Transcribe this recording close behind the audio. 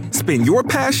spin your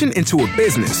passion into a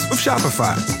business with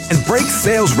Shopify and break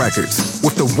sales records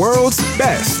with the world's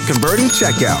best converting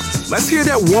checkout. Let's hear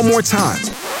that one more time.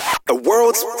 The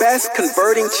world's best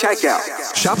converting checkout.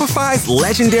 Shopify's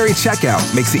legendary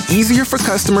checkout makes it easier for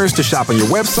customers to shop on your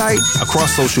website,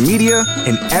 across social media,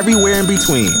 and everywhere in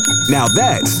between. Now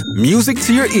that's music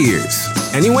to your ears.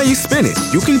 Any way you spin it,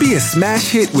 you can be a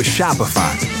smash hit with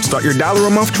Shopify. Start your $1 a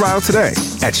month trial today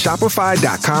at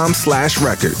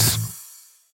shopify.com/records.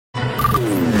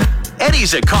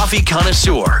 Eddie's a coffee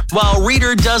connoisseur, while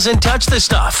Reader doesn't touch the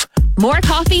stuff. More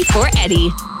coffee for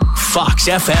Eddie. Fox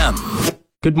FM.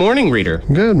 Good morning, Reader.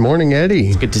 Good morning, Eddie.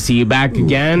 It's good to see you back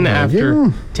again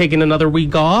after taking another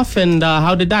week off. And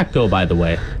how did that go, by the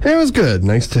way? It was good.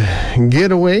 Nice to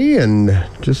get away and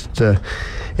just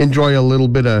enjoy a little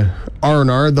bit of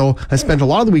R&R, though I spent a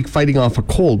lot of the week fighting off a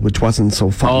cold, which wasn't so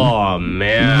fun. Oh,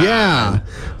 man. Yeah,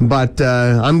 but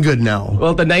I'm good now.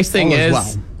 Well, the nice thing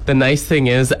is,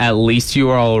 at least you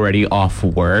were already off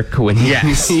work when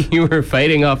you were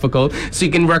fighting off a cold, so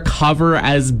you can recover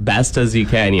as best as you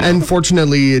can. You know? And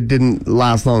fortunately, it didn't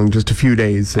last long, just a few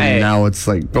days. And now it's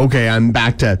like, okay, I'm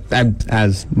back to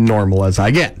as normal as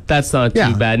I get. That's not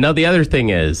too bad. Now, the other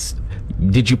thing is,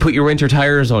 did you put your winter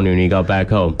tires on when you got back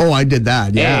home? Oh, I did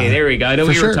that, yeah. Hey, there we go. I know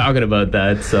we were talking about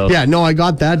that. So yeah, no, I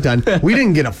got that done. We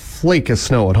didn't get a flake of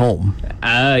snow at home.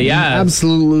 Yeah.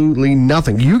 Absolutely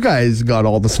nothing. You guys got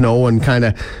all the snow and kind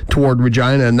of toward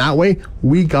Regina, and that way,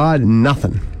 we got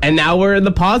nothing. And now we're in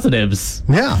the positives.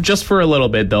 Yeah. Just for a little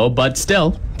bit, though, but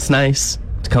still, it's nice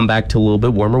to come back to a little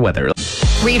bit warmer weather.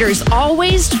 Readers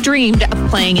always dreamed of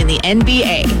playing in the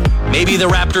NBA. Maybe the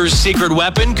Raptors' secret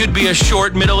weapon could be a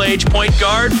short, middle-aged point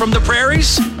guard from the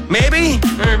prairies? Maybe,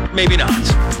 or maybe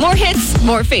not. More hits,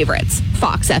 more favorites.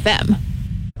 Fox FM.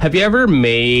 Have you ever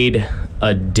made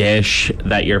a dish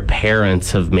that your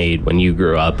parents have made when you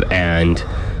grew up and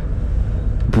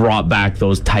brought back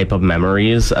those type of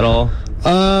memories at all?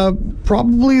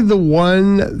 Probably the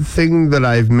one thing that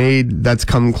I've made that's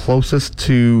come closest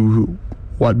to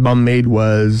what Mom made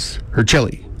was her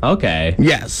chili. Okay.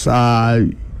 Yes.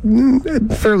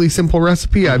 Fairly simple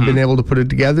recipe. I've been able to put it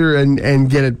together and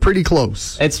get it pretty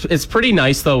close. It's pretty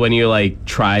nice though when you like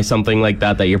try something like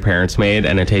that your parents made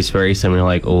and it tastes very similar.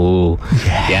 Like, oh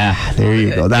yeah, there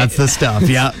you go. That's the stuff.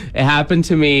 Yeah. It happened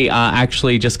to me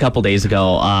actually just a couple days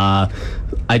ago.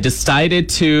 I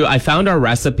found a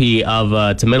recipe of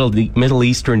it's a Middle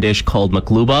Eastern dish called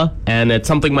makluba, and it's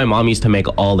something my mom used to make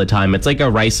all the time. It's like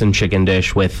a rice and chicken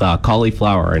dish with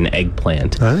cauliflower and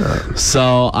eggplant.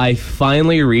 So I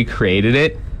finally recreated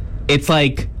it. It's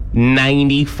like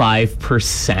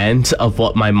 95% of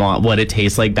what it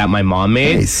tastes like that my mom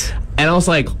made. Nice. And I was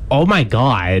like, oh my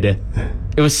God.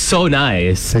 It was so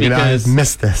nice because I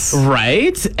missed this,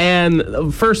 right?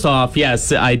 And first off,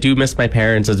 yes, I do miss my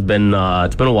parents. It's been a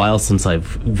while since I've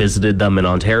visited them in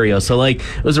Ontario, so like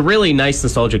it was a really nice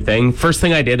nostalgic thing. First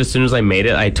thing I did as soon as I made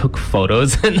it, I took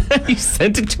photos and I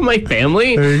sent it to my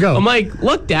family. There you go. I'm like,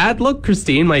 look, Dad, look,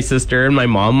 Christine, my sister, and my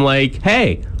mom. Like,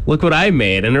 hey, look what I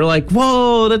made. And they're like,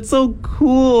 whoa, that's so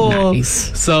cool.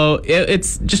 Nice. So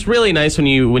it's just really nice when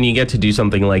you get to do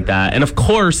something like that. And of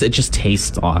course, it just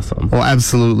tastes awesome. Oh,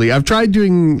 absolutely. I've tried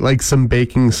doing like some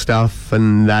baking stuff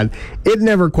and that. It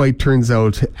never quite turns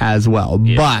out as well.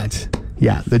 Yeah. But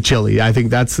yeah, the chili, I think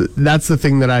that's the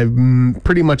thing that I've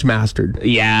pretty much mastered.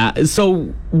 Yeah. So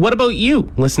what about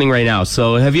you listening right now?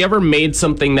 So have you ever made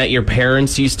something that your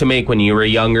parents used to make when you were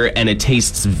younger and it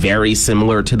tastes very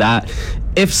similar to that?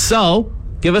 If so,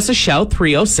 give us a shout,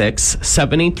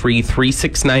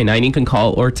 306-783-3699. You can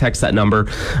call or text that number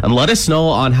and let us know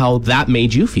on how that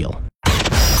made you feel.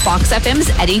 Fox FM's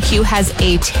Eddie Q has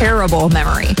a terrible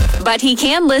memory, but he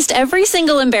can list every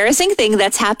single embarrassing thing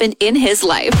that's happened in his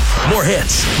life. More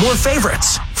hits, more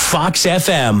favorites. Fox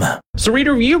FM. So,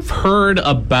 Reader, you've heard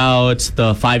about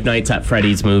the Five Nights at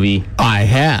Freddy's movie. I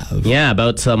have. Yeah,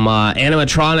 about some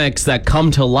animatronics that come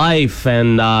to life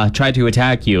and try to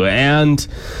attack you. And,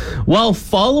 well,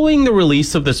 following the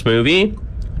release of this movie,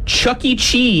 Chuck E.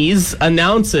 Cheese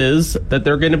announces that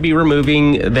they're going to be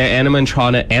removing the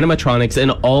animatronics in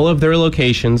all of their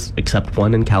locations except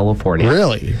one in California.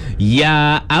 Really?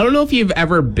 Yeah. I don't know if you've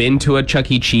ever been to a Chuck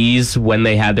E. Cheese when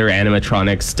they had their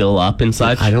animatronics still up and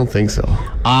such. I don't think so.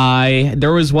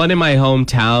 There was one in my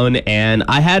hometown, and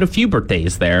I had a few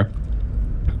birthdays there.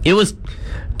 It was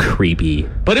creepy,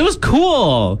 but it was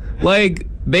cool. Like,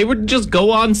 they would just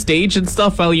go on stage and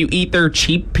stuff while you eat their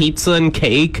cheap pizza and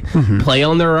cake, play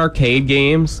on their arcade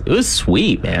games. It was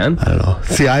sweet, man. I don't know.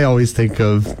 See, I always think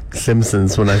of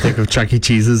Simpsons when I think of Chuck E.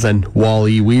 Cheese's and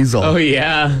Wall-E Weasel. Oh,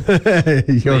 yeah.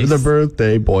 You're the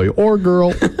birthday boy or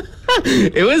girl.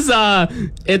 It was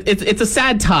it's a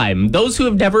sad time. Those who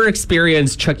have never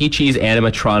experienced Chuck E. Cheese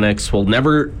animatronics will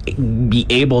never be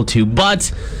able to.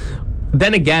 But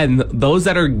then again, those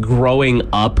that are growing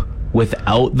up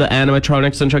without the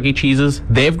animatronics and Chuck E. Cheese's,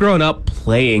 they've grown up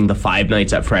playing the Five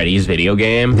Nights at Freddy's video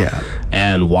game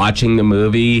and watching the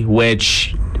movie,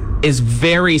 which is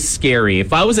very scary.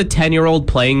 If I was a 10-year-old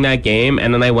playing that game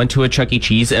and then I went to a Chuck E.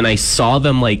 Cheese and I saw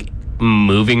them like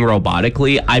moving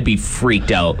robotically, I'd be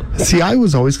freaked out. See, I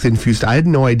was always confused. I had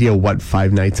no idea what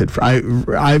Five Nights at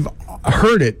I've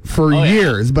heard it for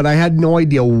years, but I had no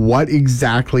idea what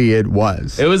exactly it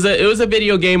was. It was a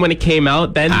video game when it came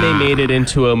out. Then they made it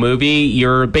into a movie.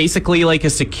 You're basically like a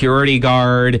security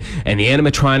guard, and the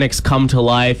animatronics come to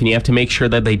life, and you have to make sure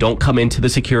that they don't come into the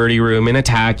security room and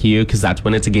attack you, because that's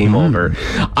when it's a game over.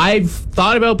 I've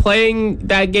thought about playing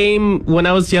that game when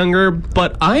I was younger,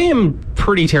 but I am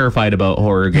pretty terrified about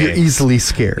horror games. You're easily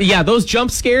scared. Yeah, those jump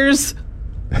scares,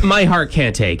 my heart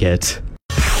can't take it.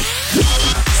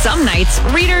 Some nights,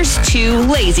 Reader's too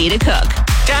lazy to cook.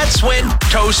 That's when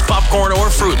toast, popcorn,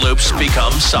 or Fruit Loops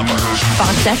become supper.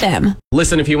 Fox FM.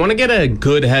 Listen, if you want to get a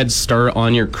good head start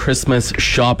on your Christmas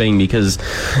shopping, because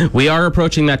we are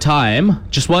approaching that time,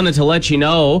 just wanted to let you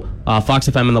know, Fox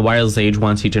FM and the Wireless Age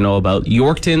wants you to know about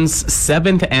Yorkton's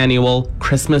 7th annual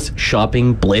Christmas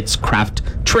Shopping Blitz Craft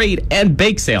Trade and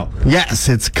Bake Sale. Yes,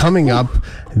 it's coming up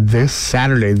this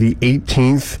Saturday, the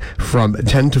 18th, from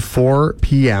 10 to 4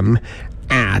 p.m.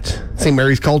 at St.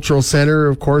 Mary's Cultural Center,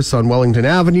 of course, on Wellington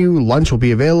Avenue. Lunch will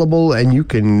be available, and you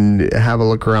can have a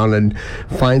look around and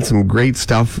find some great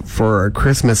stuff for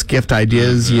Christmas gift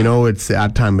ideas. You know, it's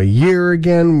that time of year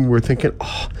again. We're thinking,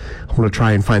 I want to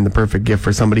try and find the perfect gift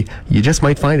for somebody. You just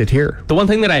might find it here. The one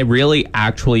thing that I really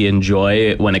actually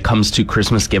enjoy when it comes to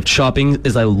Christmas gift shopping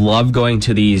is I love going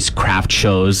to these craft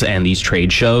shows and these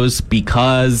trade shows,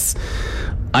 because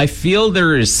I feel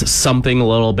there is something a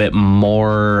little bit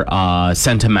more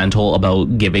sentimental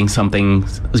about giving somebody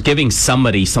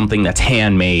something that's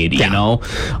handmade, you know?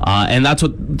 And that's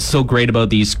what's so great about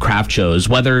these craft shows.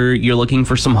 Whether you're looking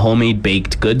for some homemade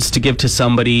baked goods to give to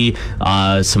somebody,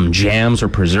 some jams or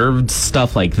preserved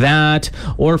stuff like that,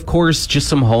 or of course, just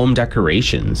some home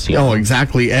decorations. You know? Oh,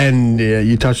 exactly. And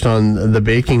you touched on the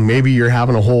baking. Maybe you're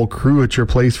having a whole crew at your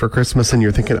place for Christmas and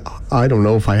you're thinking, I don't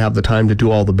know if I have the time to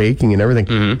do all the baking and everything.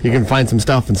 You can find some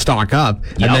stuff and stock up,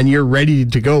 and then you're ready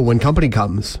to go when company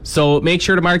comes. So make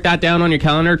sure to mark that down on your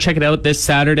calendar. Check it out this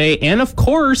Saturday. And of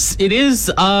course, it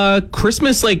is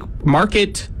Christmas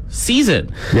market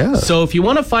season. Yeah. So if you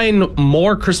want to find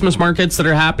more Christmas markets that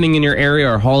are happening in your area,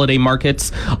 or holiday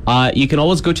markets, you can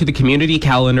always go to the community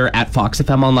calendar at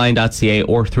foxfmonline.ca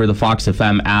or through the Fox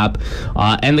FM app.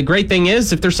 And the great thing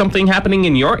is, if there's something happening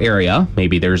in your area,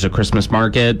 maybe there's a Christmas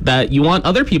market that you want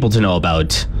other people to know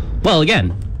about, well,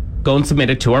 again, go and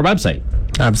submit it to our website.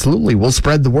 Absolutely. We'll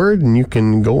spread the word, and you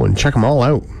can go and check them all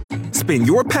out. Spin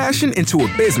your passion into a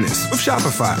business with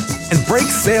Shopify and break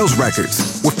sales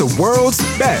records with the world's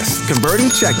best converting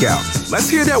checkout. Let's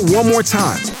hear that one more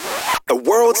time. The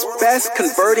world's best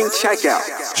converting checkout.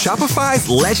 Shopify's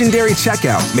legendary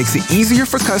checkout makes it easier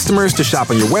for customers to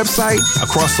shop on your website,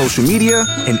 across social media,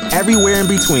 and everywhere in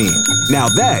between. Now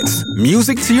that's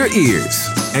music to your ears.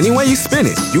 Any way you spin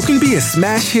it, you can be a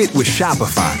smash hit with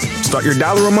Shopify. Start your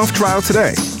 $1 a month trial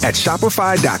today at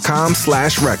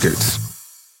shopify.com/records.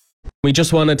 We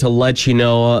just wanted to let you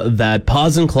know that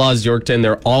Paws and Claws Yorkton,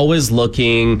 they're always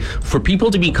looking for people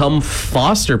to become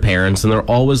foster parents, and they're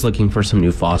always looking for some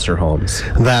new foster homes.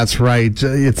 That's right.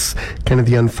 It's kind of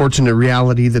the unfortunate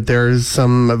reality that there's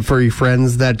some furry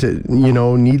friends that,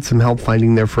 need some help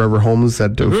finding their forever homes,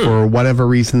 that for whatever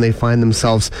reason they find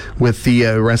themselves with the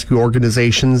rescue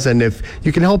organizations. And if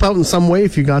you can help out in some way,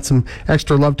 if you got some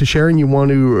extra love to share and you want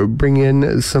to bring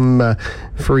in some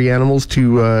furry animals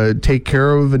to take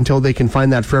care of until they can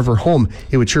find that forever home,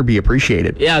 it would sure be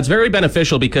appreciated. Yeah, it's very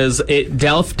beneficial because it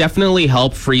definitely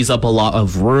helps frees up a lot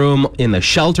of room in the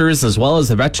shelters as well as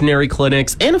the veterinary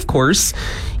clinics. And of course,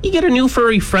 you get a new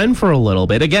furry friend for a little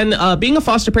bit. Again, being a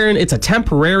foster parent, it's a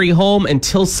temporary home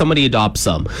until somebody adopts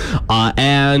them.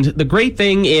 And the great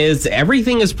thing is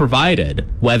everything is provided,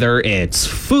 whether it's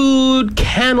food,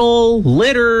 kennel,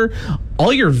 litter,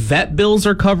 all your vet bills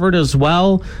are covered as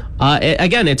well.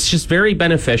 Again, it's just very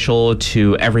beneficial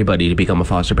to everybody to become a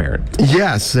foster parent.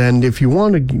 Yes, and if you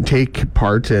want to take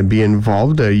part and be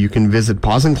involved, you can visit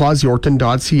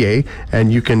pawsandclawsyorkton.ca,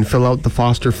 and you can fill out the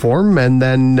foster form, and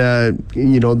then,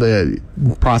 the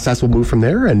process will move from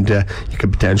there, and you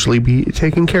could potentially be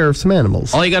taking care of some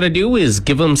animals. All you got to do is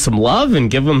give them some love and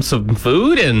give them some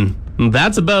food, and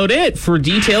That's about it. For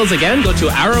details, again, go to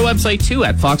our website too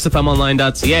at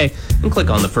foxfmonline.ca and click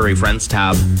on the Furry Friends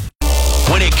tab.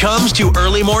 When it comes to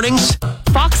early mornings,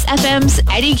 Fox FM's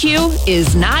Eddie Q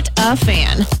is not a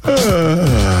fan.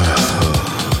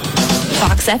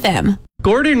 Fox FM.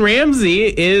 Gordon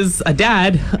Ramsay is a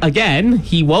dad again.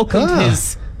 He welcomed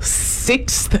his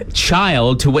 6th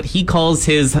child to what he calls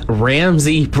his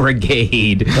Ramsay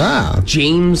Brigade.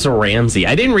 James Ramsay.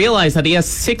 I didn't realize that he has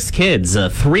 6 kids,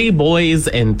 3 boys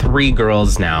and 3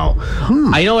 girls now.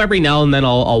 I know every now and then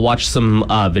I'll watch some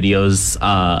videos.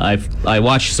 I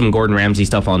watch some Gordon Ramsay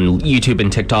stuff on YouTube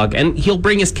and TikTok, and he'll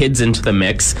bring his kids into the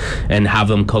mix and have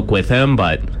them cook with him,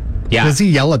 but yeah. Does he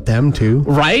yell at them too?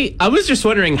 Right? I was just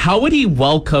wondering, how would he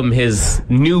welcome his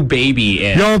new baby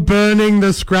in? You're burning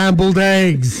the scrambled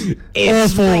eggs.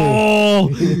 It's raw.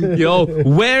 Yo,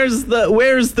 where's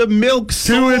the milk sauce?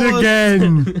 Do it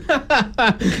again.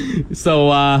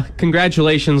 So,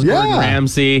 congratulations, Gordon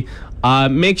Ramsay.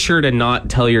 Make sure to not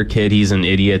tell your kid he's an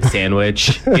idiot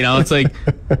sandwich. You know, it's like,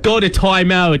 go to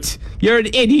timeout. You're an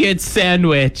idiot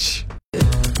sandwich.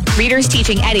 Readers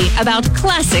teaching Eddie about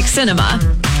classic cinema.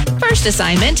 First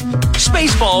assignment,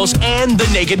 Spaceballs and the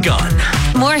Naked Gun.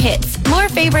 more hits, more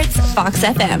favorites, Fox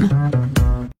FM.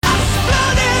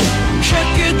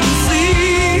 Check it and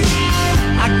see.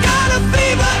 I got a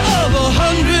fever of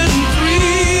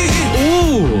 103.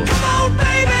 Ooh. Come on,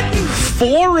 baby.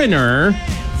 Foreigner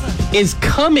is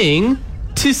coming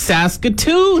to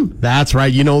Saskatoon. That's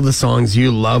right. You know the songs.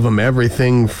 You love them.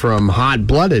 Everything from Hot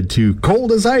Blooded to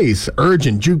Cold as Ice,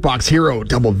 Urgent, Jukebox Hero,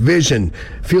 Double Vision.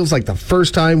 Feels like the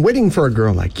first time. Waiting for a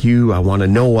Girl Like You. I Want to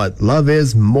Know What Love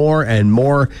Is. More and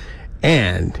more.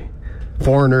 And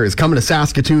Foreigner is coming to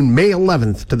Saskatoon May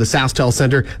 11th to the SaskTel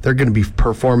Center. They're going to be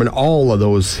performing all of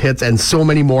those hits and so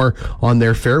many more on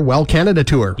their Farewell Canada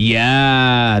tour.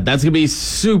 Yeah, that's going to be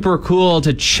super cool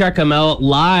to check them out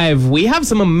live. We have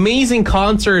some amazing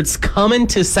concerts coming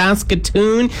to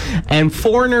Saskatoon, and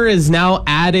Foreigner is now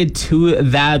added to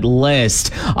that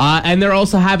list. And they're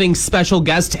also having special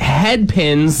guest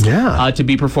headpins to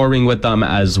be performing with them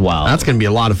as well. That's going to be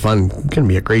a lot of fun. Going to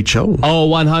be a great show. Oh,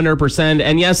 100%.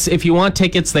 And yes, if you want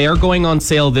tickets, they are going on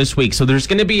sale this week. So there's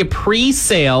going to be a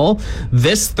pre-sale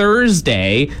this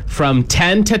Thursday from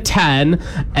 10 to 10.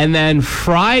 And then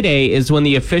Friday is when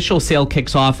the official sale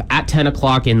kicks off at 10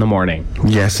 o'clock in the morning.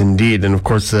 Yes, indeed. And of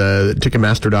course,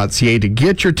 Ticketmaster.ca to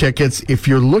get your tickets. If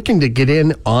you're looking to get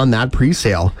in on that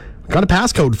pre-sale, got a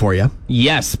passcode for you.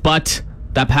 Yes, but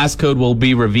that passcode will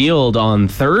be revealed on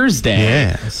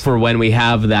Thursday for when we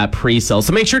have that pre-sale.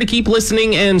 So make sure to keep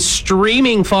listening and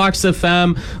streaming Fox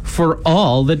FM for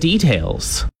all the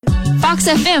details. Fox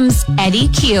FM's Eddie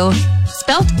Q.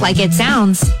 Spelt like it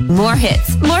sounds. More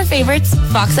hits, more favorites,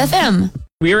 Fox FM.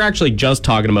 We were actually just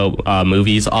talking about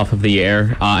movies off of the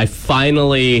air. I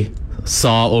finally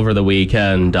saw over the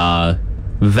weekend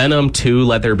Venom 2,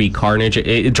 Let There Be Carnage.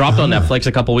 It dropped on Netflix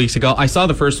a couple weeks ago. I saw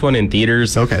the first one in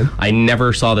theaters. Okay. I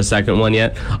never saw the second one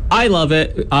yet. I love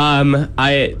it.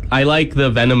 I like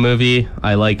the Venom movie.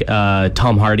 I like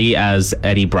Tom Hardy as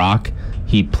Eddie Brock.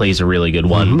 He plays a really good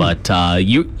one. But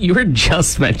you were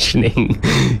just mentioning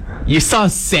you saw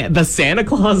the Santa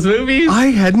Claus movies? I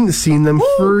hadn't seen them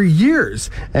for years.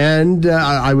 And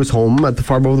I was home at the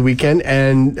farm over the weekend.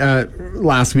 And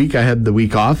last week I had the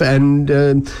week off. And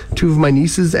 2 of my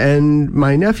nieces and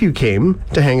my nephew came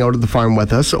to hang out at the farm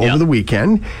with us over the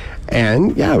weekend.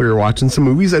 And we were watching some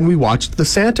movies, and we watched The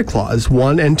Santa Claus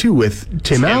 1 and 2 with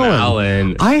Tim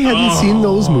Allen. I hadn't seen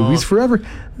those movies forever.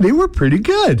 They were pretty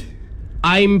good.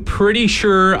 I'm pretty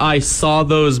sure I saw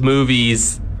those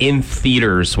movies in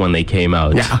theaters when they came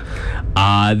out.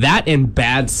 Yeah. That and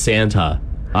Bad Santa.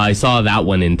 I saw that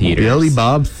one in theaters. Billy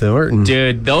Bob Thornton.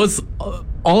 Dude,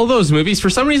 all those movies,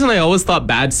 for some reason I always thought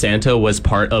Bad Santa was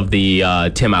part of the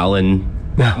Tim Allen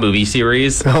movie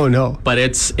series. Oh, no. But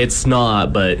it's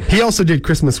not, but he also did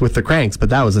Christmas with the Cranks, but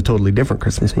that was a totally different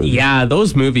Christmas movie. Yeah,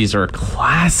 those movies are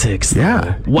classics.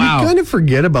 Yeah. Wow. You kind of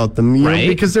forget about them, you know, Right?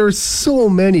 because there are so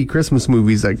many Christmas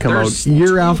movies that come out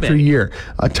year after year.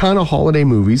 A ton of holiday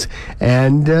movies.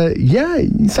 And,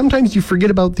 sometimes you forget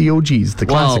about the OGs, the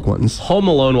classic ones. Home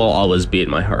Alone will always beat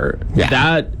my heart.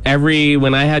 Yeah.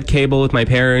 When I had cable with my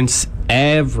parents,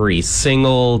 every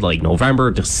single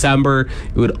November, December,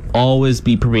 it would always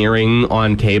be premiering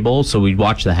on cable, so we'd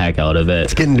watch the heck out of it.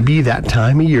 It's getting to be that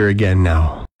time of year again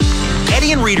now.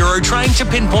 Eddie and Rita are trying to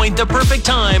pinpoint the perfect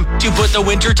time to put the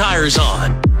winter tires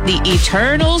on. The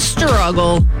eternal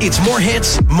struggle. It's more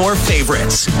hits, more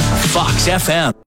favorites. Fox FM.